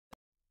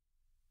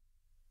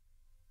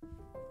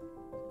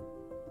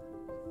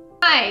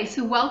Hi,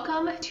 so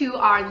welcome to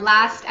our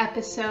last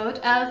episode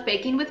of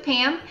Baking with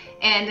Pam.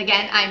 And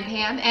again, I'm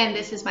Pam and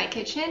this is my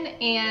kitchen.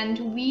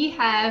 And we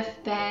have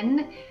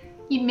been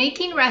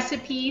making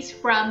recipes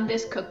from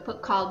this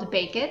cookbook called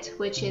Bake It,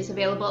 which is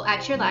available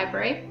at your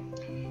library.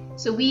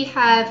 So we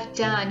have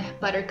done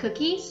butter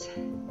cookies,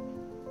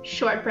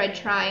 shortbread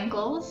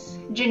triangles,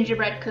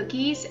 gingerbread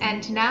cookies,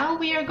 and now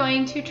we are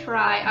going to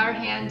try our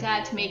hand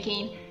at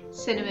making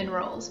cinnamon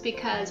rolls,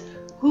 because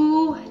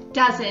who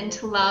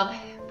doesn't love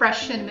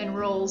fresh cinnamon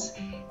rolls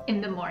in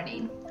the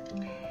morning?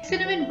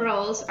 Cinnamon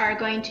rolls are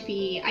going to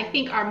be, I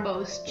think, our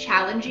most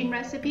challenging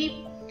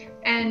recipe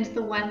and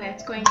the one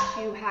that's going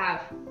to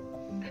have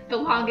the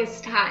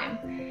longest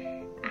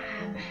time.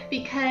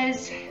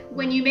 Because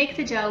when you make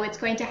the dough, it's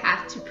going to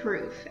have to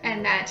proof,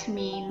 and that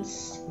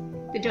means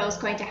the dough is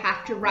going to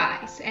have to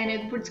rise, and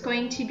it's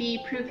going to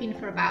be proofing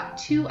for about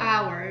 2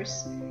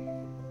 hours,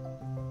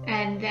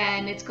 and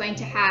then it's going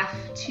to have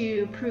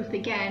to proof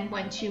again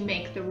once you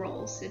make the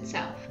rolls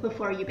itself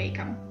before you bake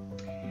them.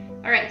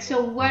 Alright,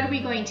 so what are we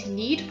going to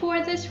need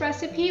for this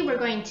recipe? We're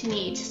going to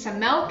need some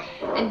milk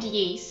and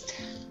yeast,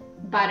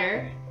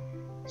 butter,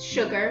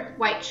 sugar,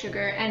 white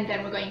sugar, and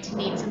then we're going to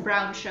need some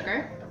brown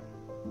sugar.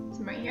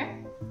 Some right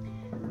here.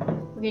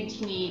 We're going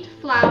to need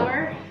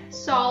flour,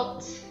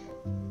 salt,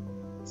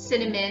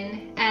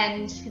 cinnamon,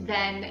 and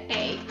then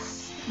eggs.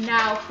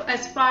 Now,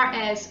 as far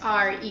as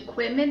our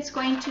equipment's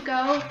going to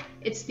go,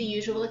 it's the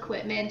usual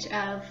equipment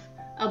of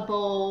a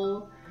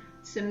bowl,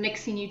 some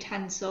mixing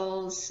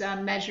utensils,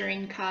 some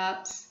measuring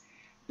cups,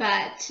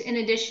 but in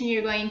addition,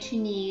 you're going to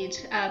need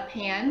a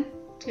pan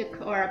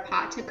or a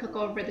pot to cook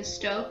over the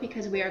stove,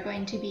 because we are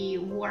going to be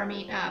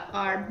warming up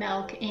our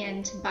milk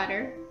and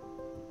butter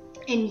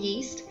and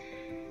yeast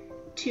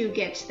to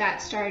get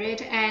that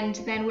started. And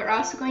then we're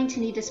also going to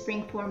need a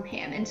springform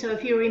pan. And so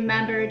if you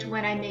remembered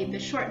when I made the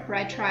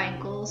shortbread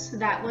triangles,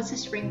 that was a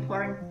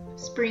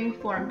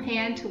springform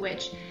pan to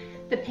which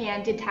the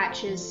pan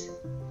detaches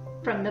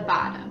from the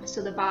bottom.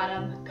 So the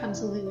bottom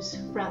comes loose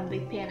from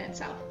the pan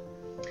itself.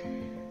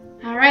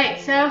 All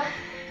right, so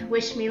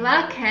wish me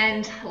luck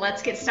and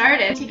let's get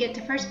started. To get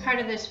the first part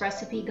of this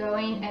recipe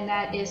going, and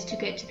that is to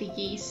get the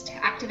yeast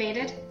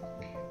activated.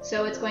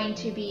 So it's going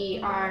to be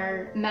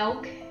our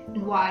milk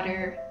and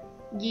water,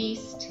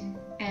 yeast,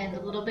 and a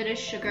little bit of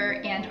sugar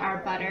and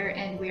our butter,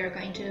 and we are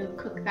going to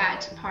cook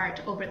that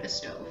part over the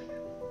stove.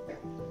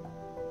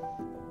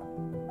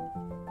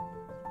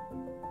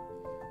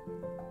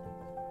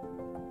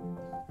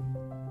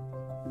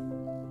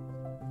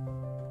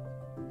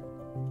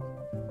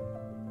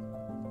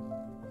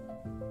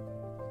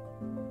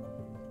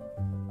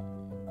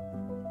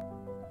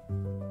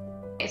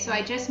 So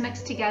I just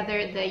mixed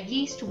together the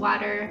yeast,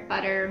 water,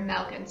 butter,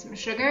 milk, and some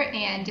sugar,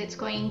 and it's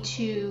going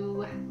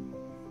to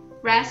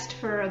rest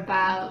for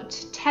about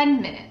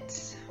 10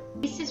 minutes.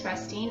 While yeast is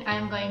resting,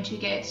 I'm going to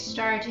get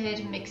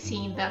started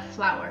mixing the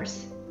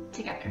flours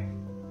together.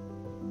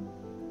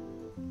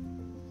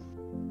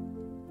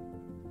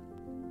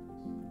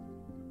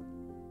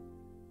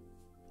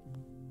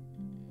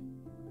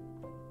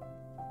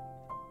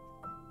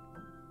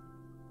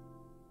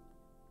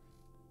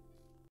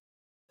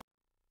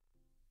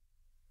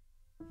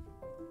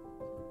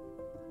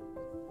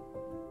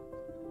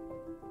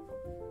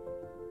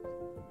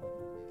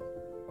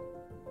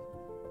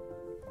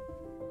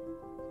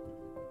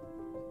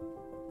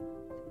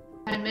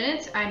 In 10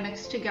 minutes, I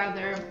mixed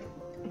together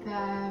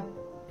the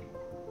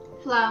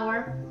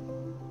flour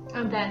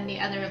and then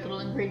the other little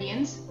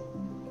ingredients,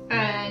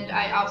 and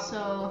I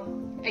also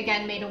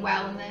again made a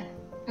well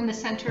in the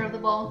center of the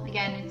bowl.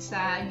 Again, it's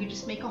you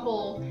just make a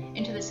hole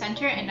into the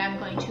center, and I'm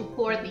going to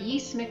pour the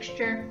yeast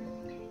mixture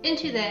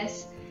into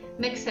this,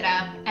 mix it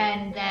up,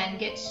 and then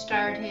get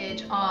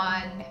started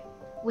on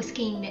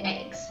whisking the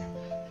eggs.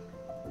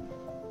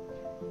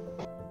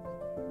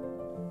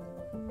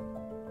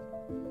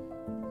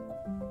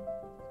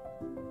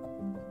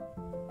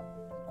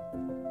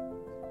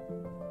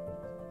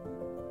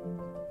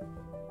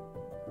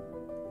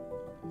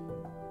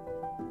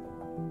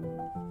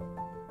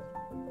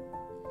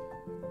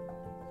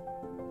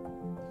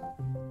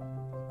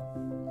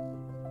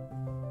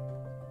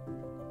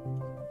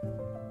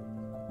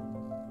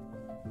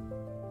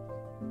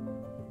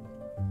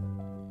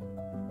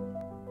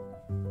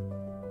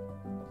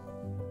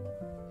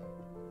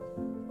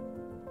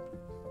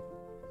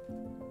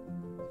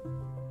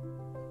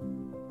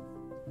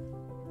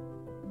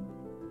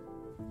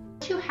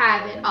 To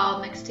have it all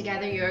mixed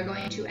together, you're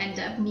going to end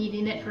up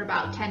kneading it for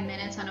about 10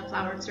 minutes on a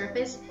floured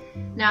surface.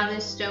 Now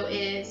this dough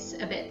is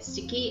a bit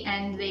sticky,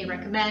 and they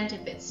recommend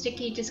if it's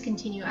sticky, just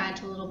continue to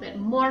add a little bit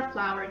more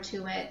flour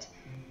to it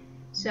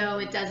so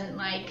it doesn't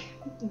like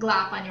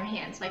glop on your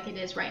hands like it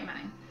is right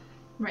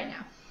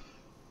now.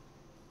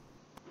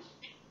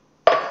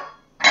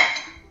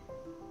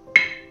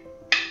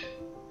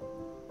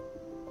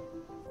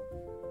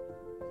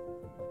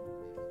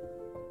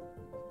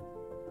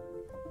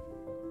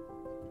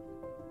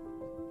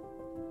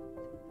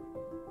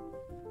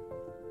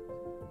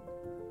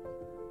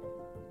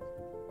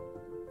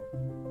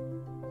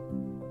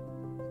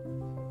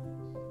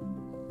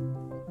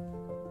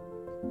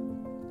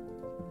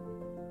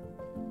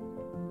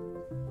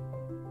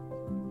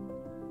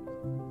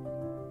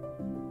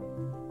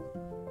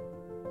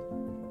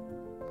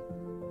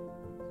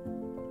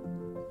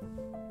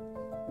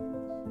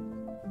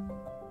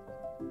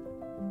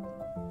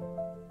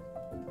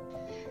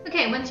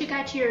 Okay, once you've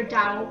got your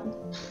dough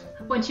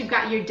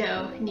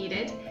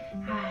kneaded,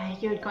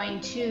 you're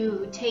going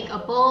to take a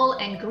bowl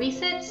and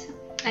grease it,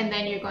 and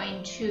then you're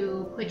going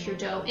to put your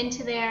dough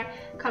into there,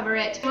 cover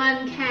it.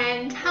 One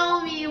can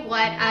tell me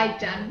what I've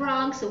done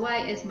wrong. So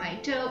why is my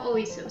dough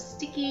always so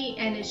sticky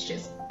and it's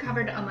just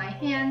covered on my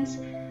hands?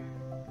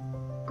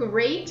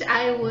 Great,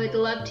 I would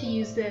love to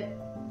use the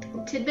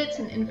tidbits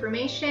and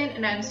information,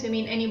 and I'm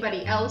assuming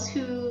anybody else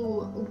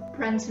who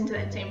runs into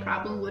that same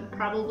problem would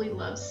probably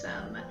love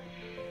some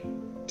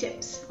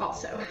tips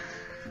also.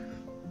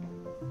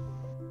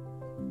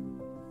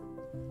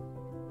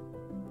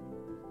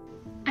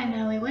 And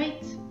now we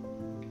wait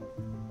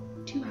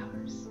 2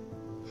 hours.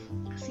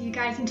 I'll see you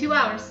guys in 2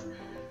 hours.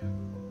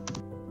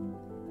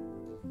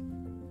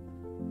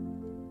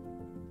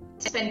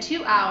 It's been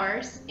 2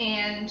 hours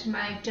and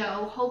my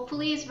dough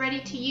hopefully is ready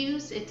to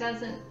use. It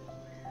doesn't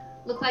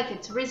look like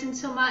it's risen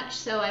so much,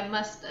 so I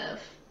must have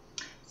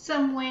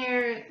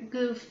somewhere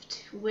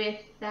goofed with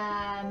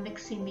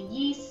mixing the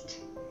yeast,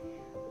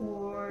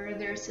 or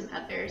there's some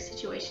other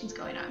situations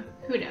going on.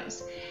 Who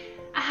knows?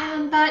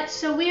 But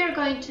so we are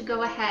going to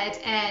go ahead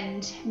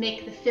and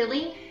make the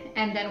filling,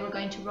 and then we're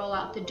going to roll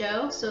out the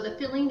dough. So the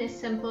filling is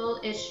simple.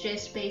 It's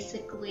just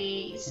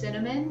basically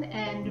cinnamon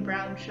and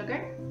brown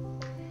sugar.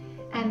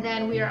 And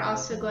then we are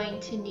also going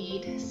to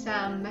need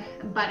some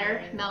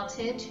butter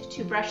melted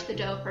to brush the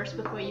dough first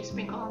before you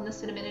sprinkle on the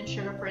cinnamon and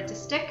sugar for it to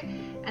stick.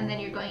 And then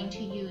you're going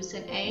to use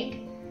an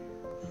egg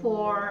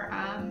for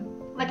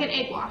like an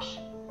egg wash.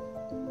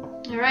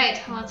 All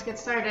right, let's get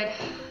started.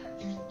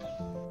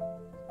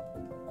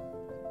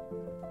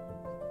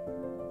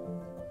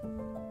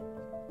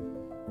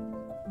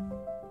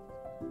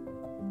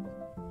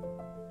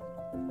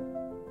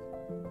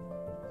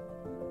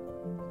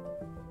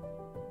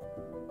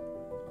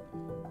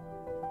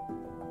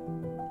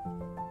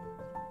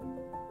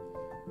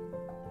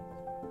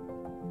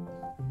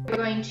 We're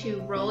going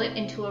to roll it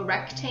into a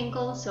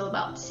rectangle, so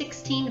about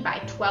 16 by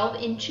 12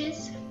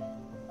 inches.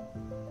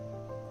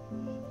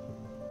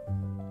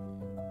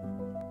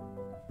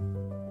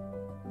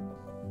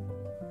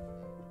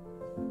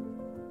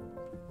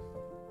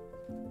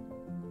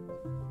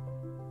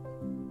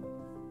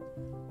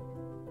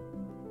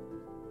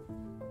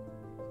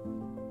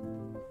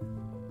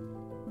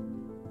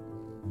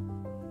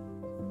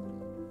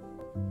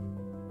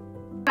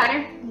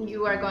 Batter,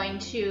 you are going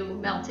to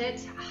melt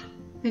it.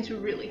 It's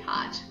really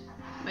hot,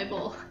 my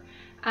bowl.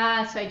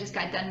 So I just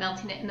got done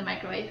melting it in the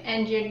microwave.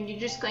 And you're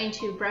just going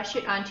to brush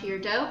it onto your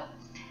dough.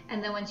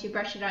 And then once you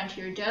brush it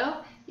onto your dough,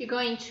 you're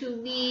going to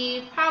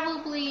leave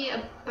probably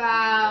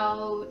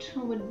about,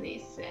 what did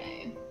they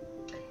say?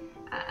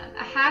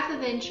 A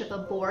 ½ inch of a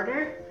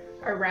border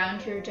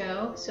around your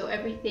dough. So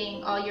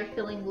everything, all your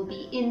filling will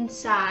be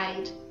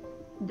inside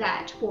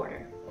that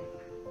border.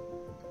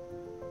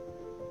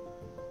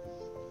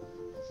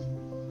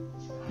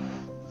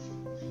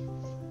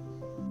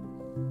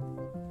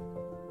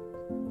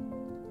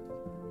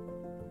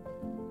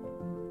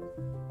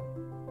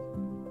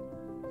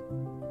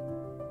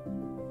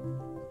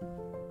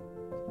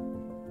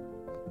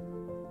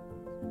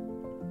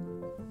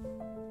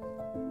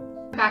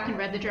 Back and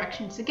read the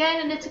directions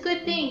again, and it's a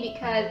good thing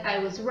because I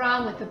was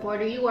wrong with the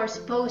border. You are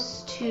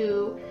supposed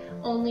to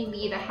only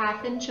leave a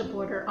 ½ inch of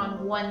border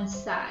on one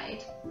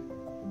side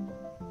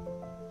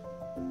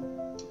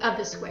of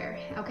the square.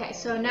 Okay,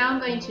 so now I'm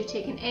going to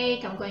take an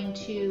egg, I'm going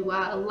to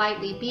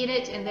lightly beat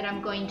it, and then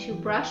I'm going to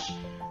brush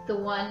the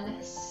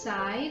one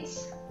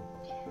sides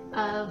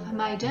of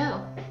my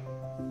dough.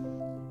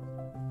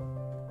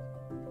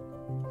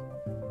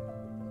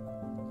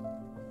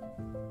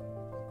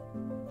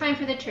 Time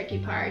for the tricky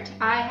part.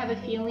 I have a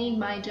feeling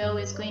my dough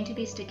is going to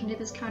be sticking to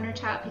this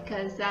countertop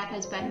because that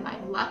has been my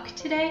luck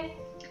today.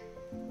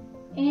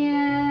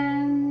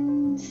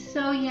 And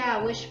so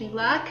yeah, wish me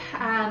luck.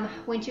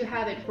 Once you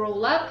have it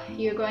roll up,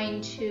 you're going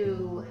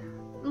to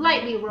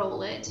lightly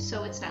roll it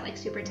so it's not like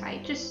super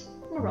tight, just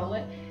roll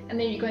it. And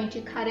then you're going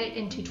to cut it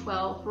into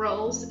 12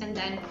 rolls and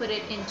then put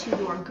it into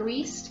your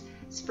greased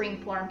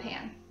springform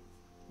pan.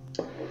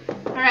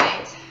 All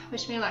right,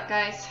 wish me luck,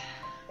 guys.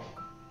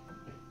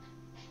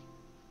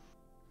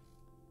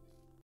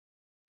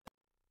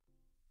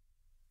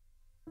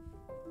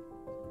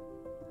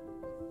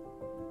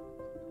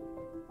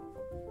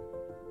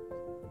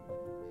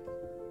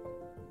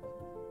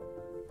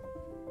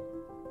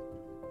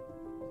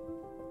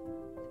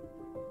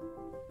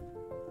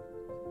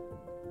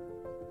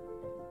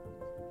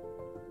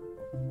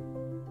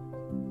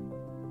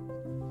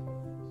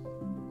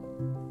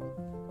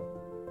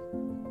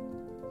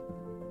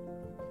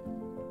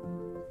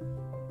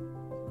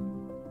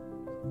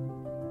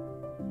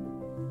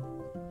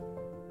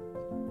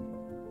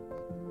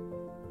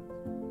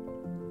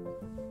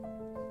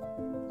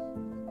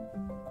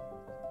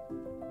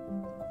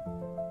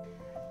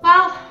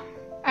 Well,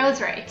 I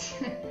was right.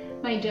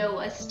 My dough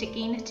was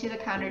sticking to the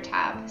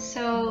countertop,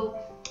 so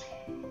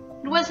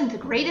it wasn't the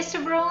greatest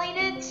of rolling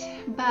it,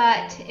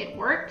 but it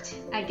worked,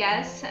 I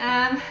guess.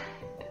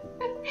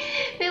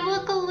 They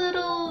look a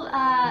little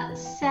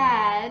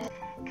sad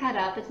cut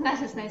up. It's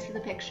not as nice as the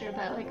picture,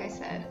 but like I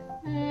said,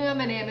 I'm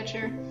an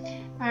amateur.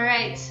 All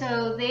right,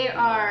 so they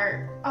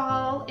are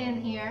all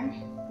in here,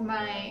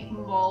 my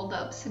rolled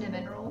up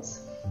cinnamon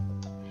rolls.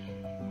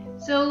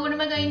 So what am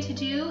I going to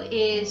do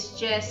is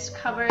just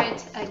cover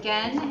it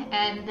again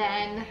and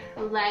then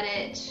let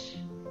it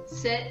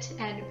sit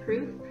and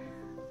proof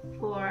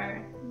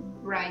for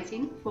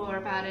rising for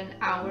about an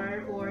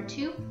hour or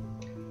two,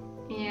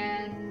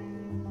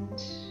 and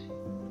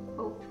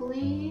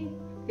hopefully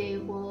they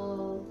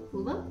will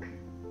look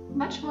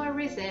much more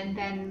risen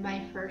than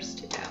my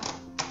first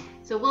dough.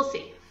 So we'll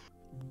see.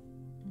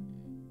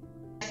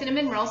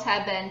 Cinnamon rolls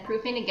have been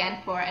proofing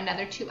again for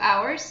another 2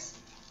 hours,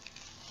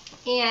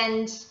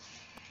 and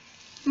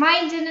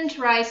mine didn't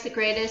rise the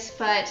greatest,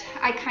 but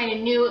I kind of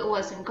knew it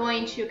wasn't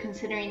going to,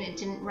 considering it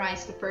didn't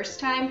rise the first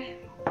time.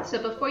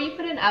 So before you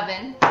put it in the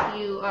oven,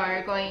 you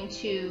are going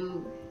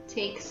to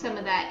take some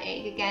of that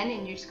egg again,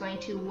 and you're just going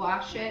to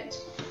wash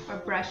it or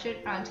brush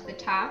it onto the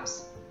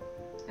tops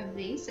of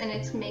these, and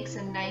it makes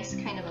a nice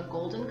kind of a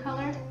golden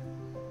color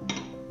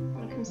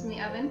when it comes in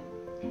the oven.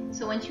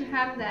 So once you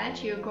have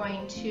that, you're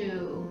going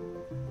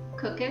to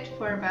cook it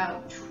for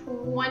about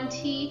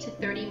 20 to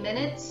 30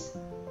 minutes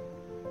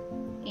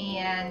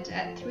and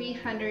at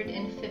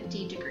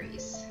 350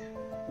 degrees.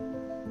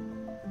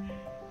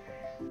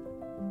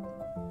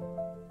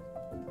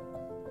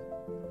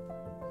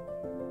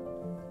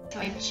 So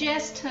I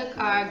just took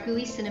our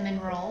gooey cinnamon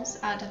rolls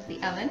out of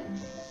the oven.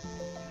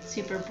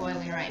 Super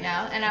boiling right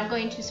now, and I'm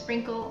going to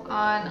sprinkle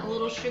on a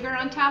little sugar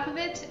on top of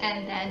it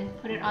and then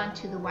put it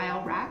onto the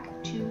while rack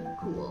to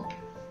cool.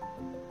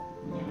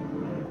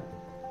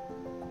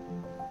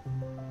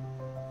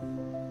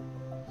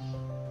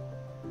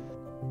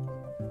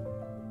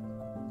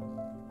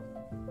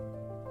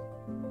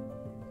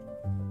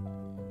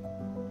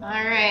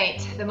 All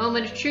right, the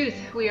moment of truth.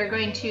 We are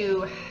going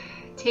to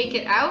take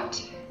it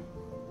out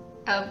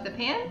of the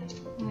pan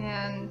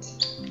and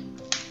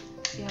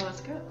see how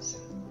this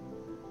goes.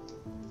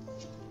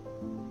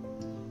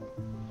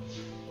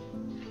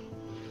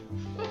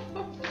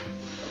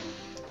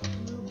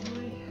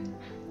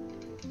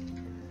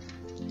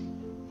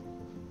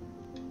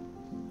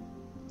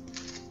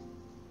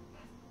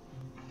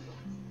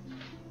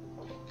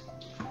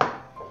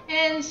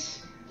 And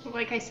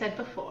like I said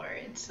before,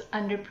 it's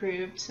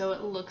underproofed, so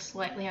it looks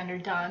slightly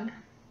underdone.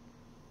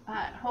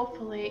 But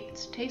hopefully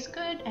it tastes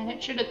good, and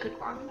it should have cooked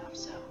long enough,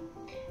 so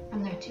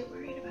I'm not too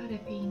worried about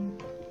it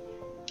being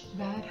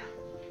bad.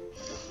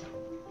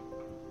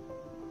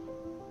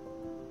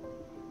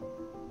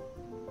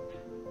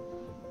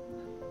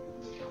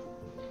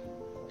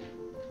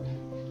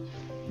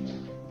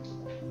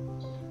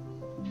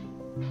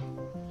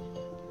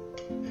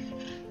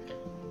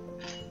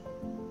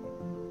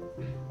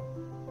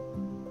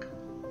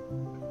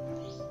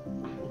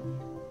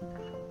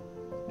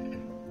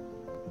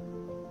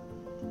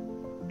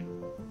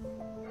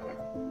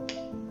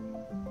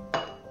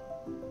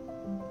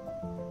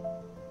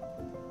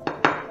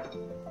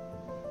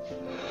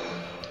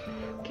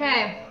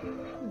 Okay,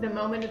 the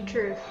moment of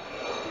truth.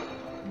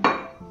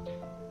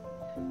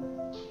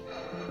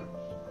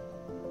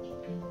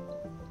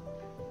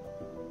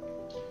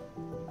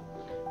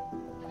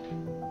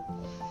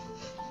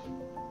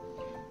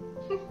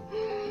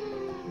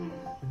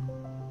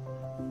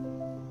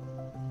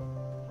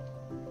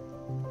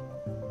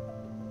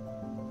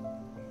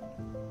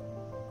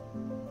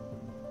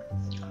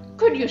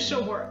 Could use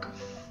some work.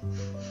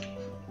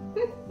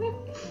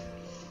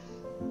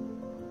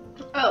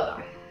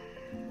 Oh,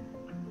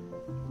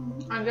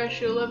 I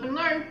guess you'll live and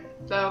learn.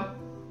 So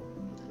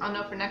I'll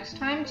know for next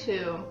time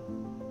to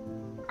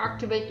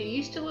activate the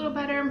yeast a little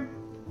better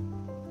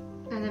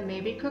and then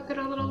maybe cook it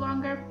a little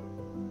longer.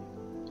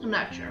 I'm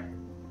not sure.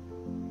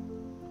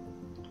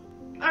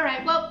 All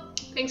right, well,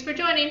 thanks for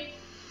joining.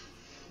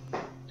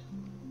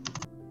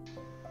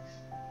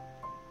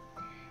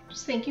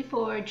 Just thank you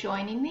for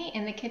joining me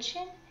in the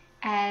kitchen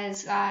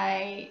as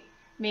I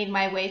made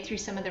my way through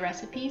some of the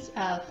recipes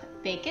of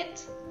Bake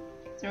It.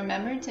 So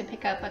remember to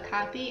pick up a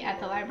copy at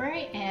the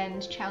library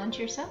and challenge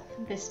yourself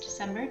this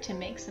December to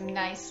make some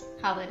nice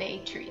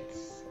holiday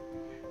treats.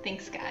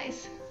 Thanks,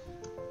 guys.